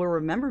people will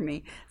remember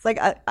me. It's like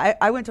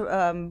I went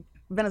to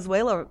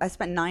Venezuela. I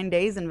spent 9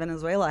 days in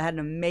Venezuela. I had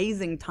an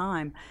amazing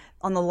time.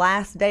 On the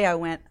last day, I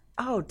went,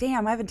 oh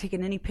damn, I haven't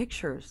taken any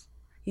pictures.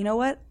 You know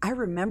what? I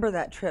remember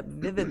that trip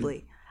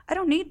vividly. I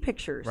don't need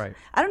pictures. Right.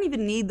 I don't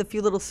even need the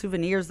few little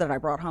souvenirs that I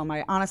brought home.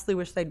 I honestly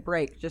wish they'd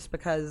break, just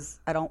because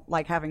I don't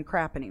like having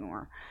crap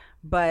anymore.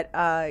 But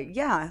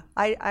yeah,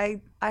 I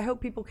hope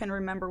people can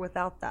remember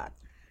without that.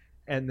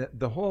 And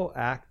the whole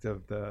act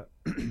of the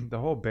the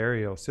whole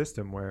burial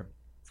system where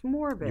It's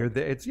morbid. you're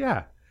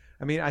there,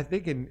 I mean, I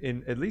think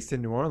in at least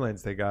in New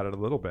Orleans they got it a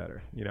little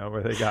better,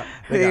 where they got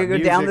They go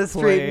down music the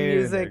street, playing and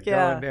music, they go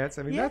yeah. and dance.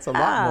 I mean, Yeah, that's a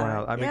lot more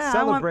out. I mean, yeah,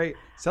 I want-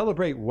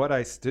 celebrate what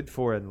I stood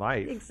for in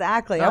life.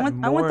 Exactly. Not I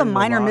want the mourn the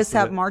Minor loss of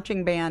Mishap it.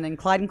 marching band and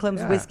Clyde and Clem's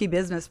Yeah. Whiskey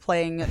Business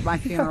playing at my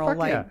funeral. Fuck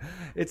like, yeah.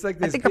 It's like I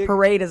this think big, a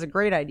parade is a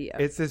great idea.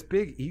 It's this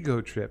big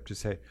ego trip to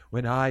say,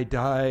 when I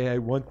die, I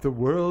want the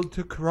world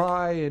to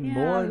cry and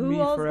mourn who me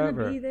all's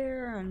forever. gonna be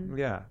there? And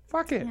Yeah,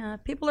 fuck it. yeah,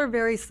 people are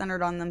very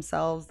centered on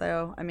themselves,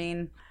 though. I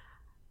mean,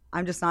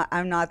 I'm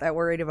not that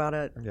worried about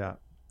it. Yeah.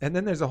 And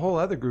then there's a whole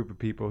other group of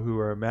people who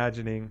are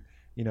imagining,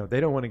 they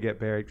don't want to get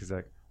buried because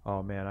like,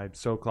 oh man, I'm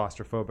so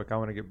claustrophobic. I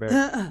want to get buried.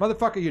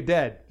 Motherfucker, you're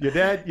dead. You're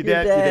dead. You're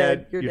dead. You're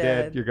dead. You're You're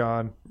dead. dead. You're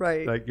gone.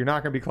 Right. Like you're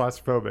not going to be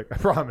claustrophobic. I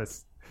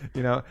promise.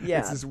 Yeah.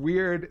 It's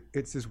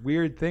this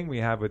weird thing we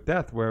have with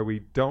death where we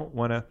don't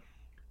want to,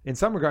 in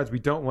some regards, we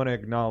don't want to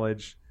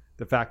acknowledge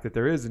the fact that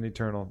there is an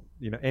eternal,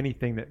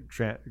 anything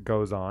that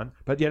goes on.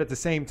 But yet at the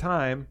same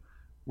time,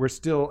 we're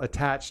still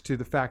attached to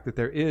the fact that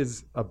there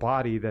is a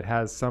body that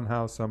has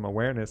somehow some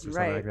awareness or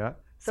something Right. like that.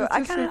 So It's I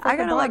just a kind of fucking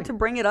like body. to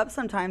bring it up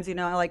sometimes,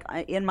 like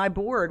in my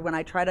board, when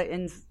I try to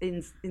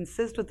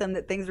insist with them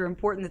that things are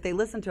important that they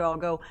listen to, I'll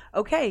go,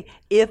 okay,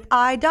 if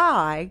I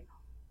die,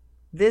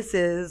 this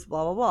is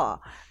blah blah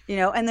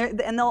blah,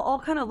 and they'll all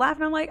kind of laugh,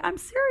 and I'm like, I'm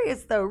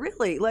serious though,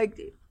 really, like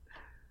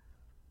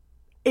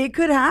it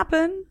could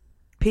happen.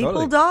 People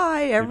Totally.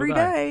 die every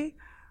People die. day.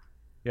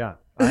 Yeah.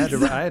 I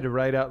had to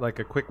write out like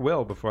a quick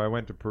will before I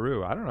went to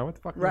Peru. I don't know what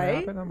the fuck Right, gonna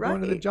happen. I'm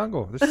going to the right.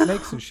 jungle. There's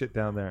snakes and shit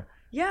down there.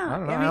 Yeah, I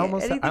don't know. I mean,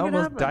 anything I could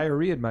almost happen.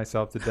 diarrheaed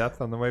myself to death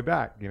on the way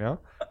back.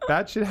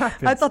 Bad shit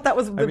happens. I thought that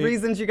was the mean,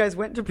 reasons you guys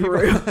went to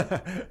Peru.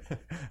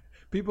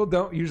 People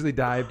don't usually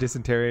die of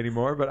dysentery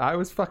anymore, but I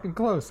was fucking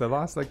close. I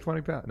lost like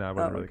 20 pounds. No, I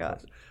wasn't Oh, really God.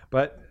 close.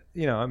 But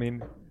I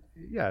mean,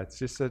 yeah,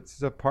 it's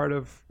a part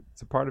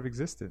of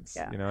existence.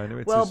 Yeah. And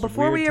it's Well, this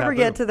before weird we ever taboo.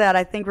 get to that,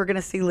 I think we're going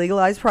to see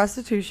legalized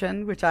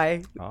prostitution, which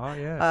I Oh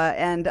yes.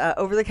 and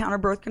over-the-counter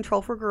birth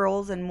control for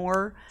girls and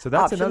more So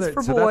that's options another-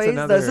 for so that's boys.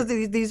 another- Those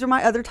are these are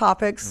my other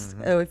topics.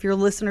 If your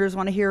listeners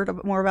want to hear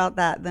more about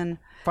that, then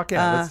Fuck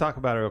yeah, let's talk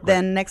about it real quick.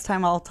 then next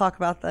time I'll talk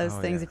about those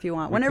Oh, things yeah. if you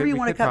want. We Whenever could- you we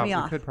want to could cut prob- me we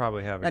off. could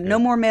probably have it. No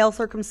more male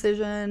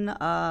circumcision.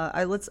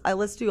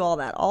 Let's do all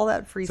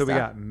that free So stuff. we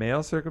got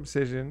male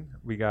circumcision,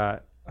 we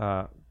got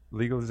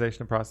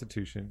legalization of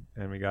prostitution,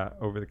 and we got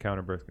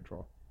over-the-counter birth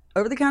control.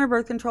 Over-the-counter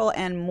birth control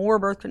and more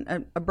birth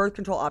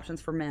control options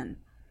for men.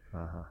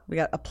 We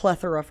got a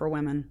plethora for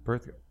women.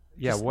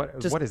 Yeah,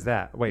 Just- what is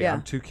that? Wait, yeah.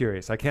 I'm too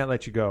curious. I can't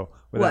let you go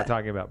without What?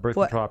 talking about birth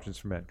What? control options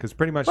for men, because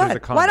pretty much there's a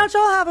What? condom. Why don't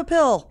y'all have a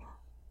pill?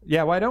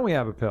 Yeah, why don't we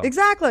have a pill?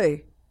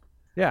 Exactly.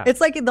 Yeah,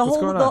 It's like the What's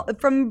going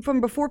on?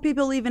 from before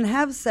people even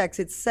have sex,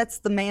 it sets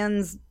the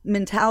man's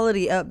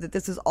mentality up that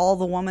this is all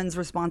the woman's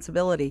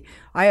responsibility.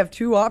 I have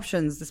two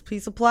options: this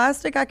piece of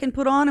plastic I can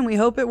put on and we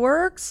hope it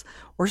works,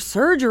 or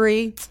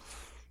surgery.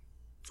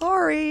 It's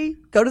Sorry.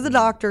 Go to the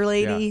doctor,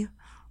 lady.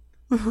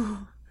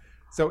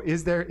 So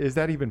is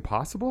that even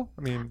possible?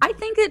 I mean, I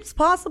think it's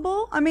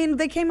possible. I mean,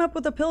 they came up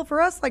with a pill for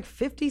us like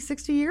 50,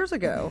 60 years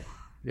ago.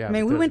 yeah. I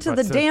mean, we went to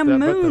the damn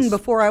moon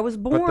before I was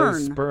But those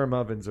born. sperm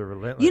ovens are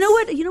relentless. You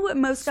know what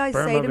most guys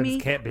Sperm say to ovens me?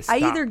 can't be I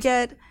either stopped.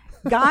 get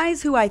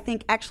guys who I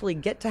think actually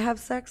get to have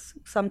sex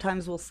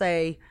sometimes will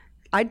say,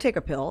 I'd take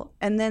a pill.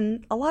 And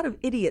then a lot of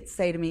idiots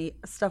say to me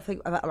stuff like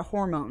about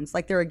hormones,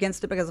 like they're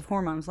against it because of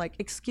hormones. Like,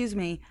 excuse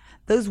me,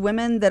 those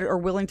women that are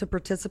willing to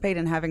participate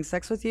in having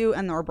sex with you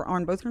and are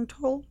on birth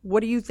control,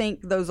 what do you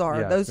think those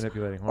are? Yeah, those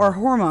manipulating are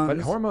hormones. But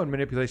hormone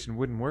manipulation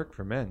wouldn't work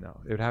for men,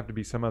 though. It would have to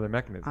be some other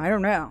mechanism. I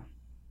don't know.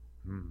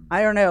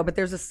 I don't know, but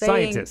there's a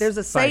saying. Scientists. There's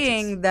a Scientists.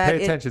 saying that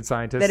Pay attention,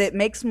 scientists. that it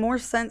makes more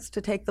sense to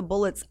take the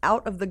bullets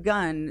out of the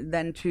gun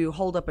than to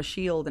hold up a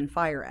shield and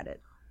fire at it.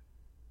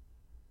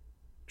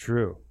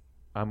 True.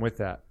 I'm with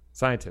that.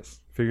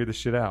 Scientists, figure this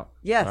shit out.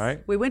 Yes, All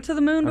right? we went to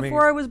the moon I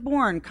before mean- I was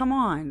born. Come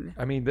on.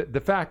 I mean,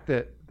 the fact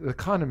that the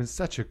condom is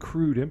such a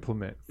crude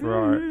implement for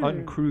our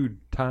uncrude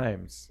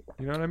times.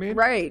 You know what I mean?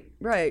 Right.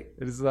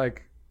 It is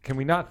like, can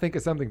we not think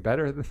of something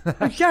better than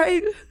that?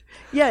 Right.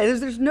 Yeah,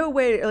 there's no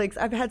way. Like,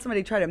 I've had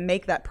somebody try to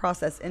make that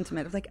process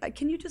intimate. It's like,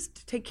 can you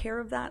just take care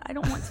of that? I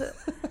don't want to.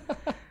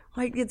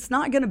 Like, it's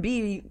not going to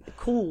be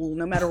cool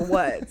no matter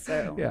what.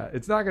 So Yeah,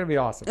 it's not going to be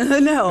awesome.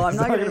 no, I'm It's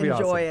not going to gonna be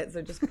enjoy awesome. it.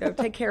 So just go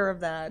take care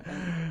of that.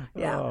 And,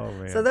 yeah. Oh,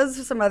 man. So those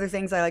are some other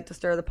things I like to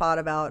stir the pot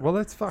about. Well,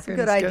 let's Some fucking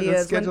good let's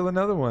ideas. schedule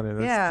another one.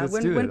 And let's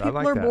when do when it. I people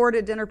like are that. bored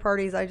at dinner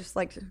parties, I just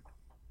like to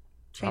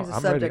change the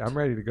I'm subject. ready. I'm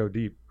ready to go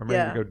deep. I'm ready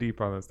Yeah. to go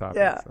deep on those topics.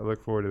 Yeah. I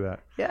look forward to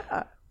that.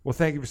 Yeah. Well,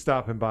 thank you for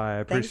stopping by.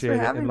 I Thanks for appreciate it.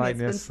 having me.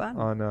 Enlightening It's us been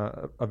on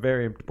fun. a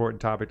very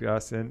important topic to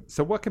us. And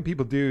so, what can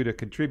people do to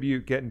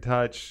contribute, get in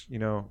touch? You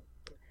know,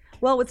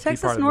 Well, with part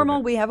Texas of the Normal,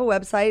 movement. we have a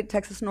website,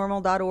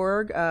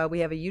 texasnormal.org. We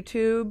have a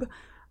YouTube,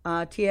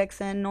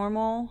 TXN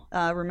Normal.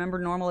 Remember,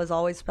 normal is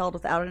always spelled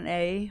without an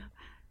A.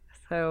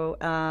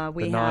 So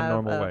we The have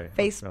non-normal way.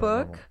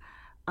 Facebook,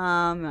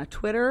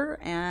 Twitter,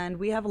 and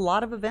we have a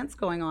lot of events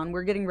going on.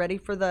 We're getting ready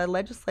for the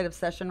legislative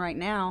session right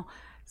now.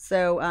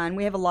 So, and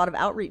we have a lot of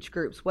outreach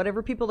groups.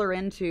 Whatever people are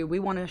into, we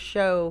want to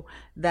show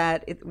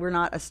that we're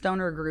not a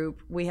stoner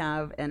group. We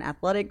have an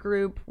athletic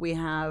group, we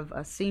have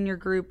a senior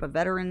group, a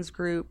veterans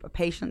group, a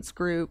patients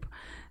group.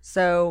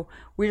 So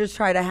we just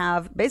try to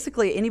have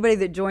basically anybody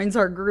that joins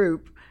our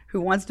group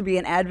who wants to be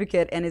an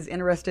advocate and is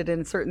interested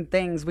in certain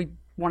things, we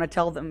want to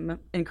tell them,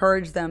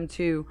 encourage them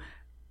to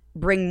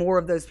bring more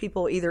of those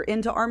people either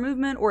into our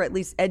movement or at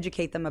least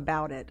educate them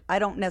about it. I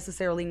don't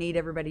necessarily need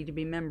everybody to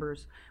be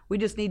members. We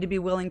just need to be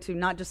willing to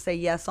not just say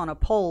yes on a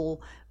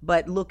poll,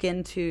 but look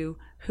into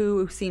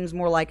who seems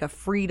more like a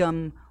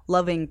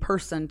freedom-loving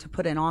person to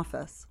put in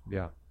office.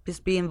 yeah.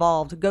 Just be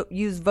involved. Go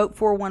use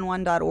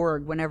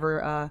vote411.org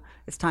whenever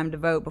it's time to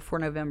vote before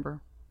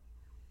November.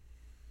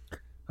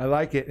 I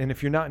like it. And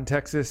if you're not in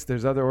Texas,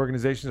 there's other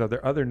organizations. Are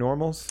there other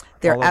normals?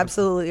 There All over-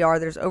 absolutely are.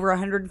 There's over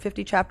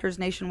 150 chapters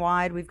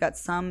nationwide. We've got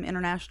some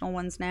international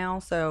ones now.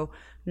 So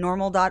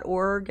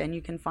normal.org, and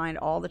you can find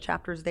all the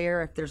chapters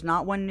there. If there's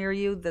not one near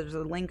you, there's a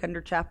link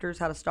under chapters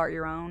how to start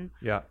your own.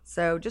 Yeah.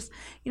 So just,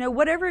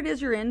 whatever it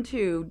is you're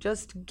into,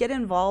 just get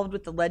involved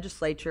with the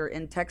legislature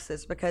in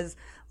Texas, because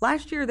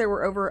last year there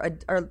were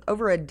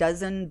over a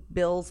dozen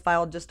bills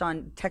filed just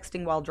on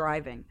texting while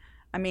driving.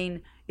 I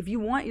mean, if you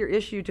want your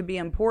issue to be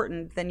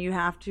important, then you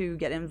have to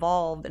get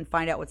involved and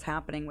find out what's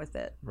happening with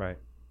it. Right.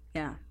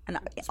 Yeah. And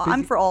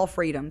I'm for all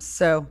freedoms.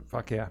 So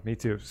Fuck yeah, me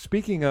too.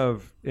 Speaking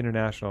of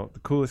international, the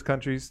coolest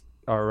countries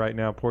are right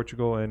now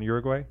Portugal and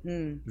Uruguay.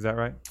 Is that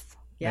right?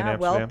 yeah, And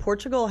well, Amsterdam?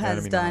 Portugal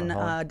has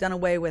done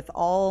away with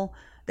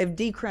they've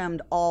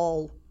decrimmed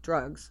all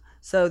drugs.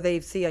 So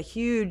they see a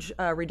huge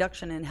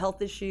reduction in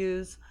health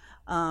issues,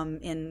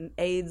 in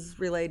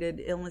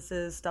AIDS-related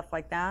illnesses, stuff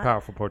like that.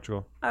 Powerful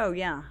Portugal. Oh,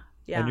 yeah.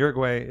 Yeah. And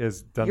Uruguay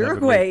is done. that with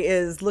Uruguay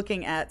is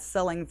looking at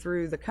selling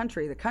through the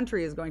country. The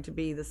country is going to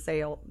be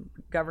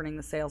governing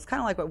the sales, kind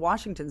of like what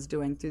Washington's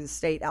doing through the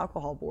state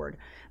alcohol board.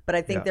 But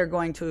I think Yeah. they're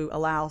going to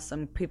allow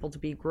some people to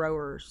be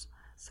growers.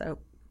 So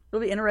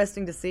it'll be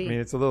interesting to see. I mean,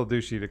 it's a little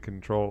douchey to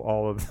control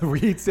all of the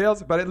weed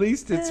sales, but at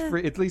least it's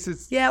free. At least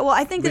it's yeah, well,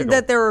 I think legal.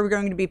 that there are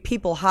going to be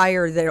people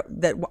hired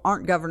that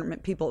aren't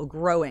government people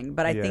growing,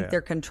 but I think yeah.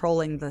 they're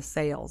controlling the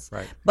sales.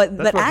 Right. But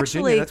That's what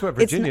actually, Virginia- that's what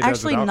Virginia it's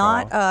does with actually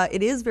not. alcohol.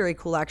 It is very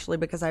cool actually,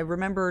 because I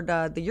remembered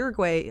the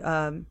Uruguay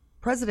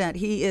president.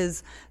 He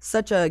is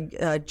such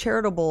a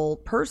charitable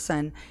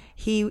person.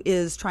 He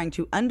is trying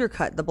to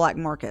undercut the black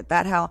market.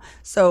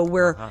 So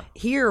we're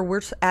here. We're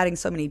adding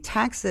so many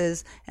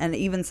taxes, and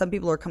even some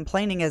people are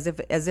complaining as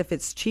if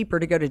it's cheaper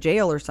to go to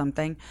jail or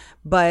something.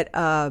 But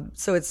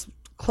so it's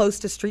close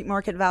to street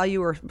market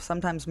value, or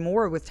sometimes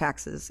more with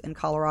taxes in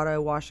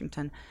Colorado,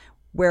 Washington.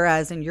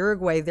 Whereas in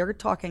Uruguay, they're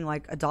talking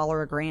like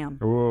 $1 a gram.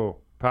 Whoa,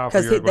 powerful.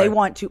 Because Uruguay. they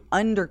want to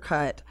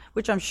undercut,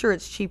 which I'm sure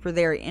it's cheaper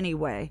there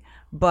anyway,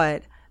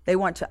 but they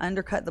want to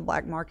undercut the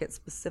black market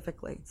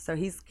specifically. So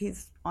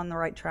he's on the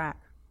right track.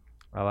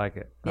 I like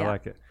it. I Yeah.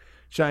 like it.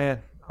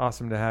 Cheyenne,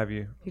 awesome to have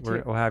you. You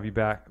too. We'll have you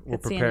back. We're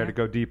Good seeing prepared you. to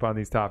go deep on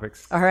these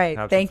topics. All right.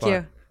 Have some Thank fun.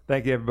 you.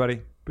 Thank you,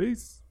 everybody.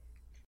 Peace.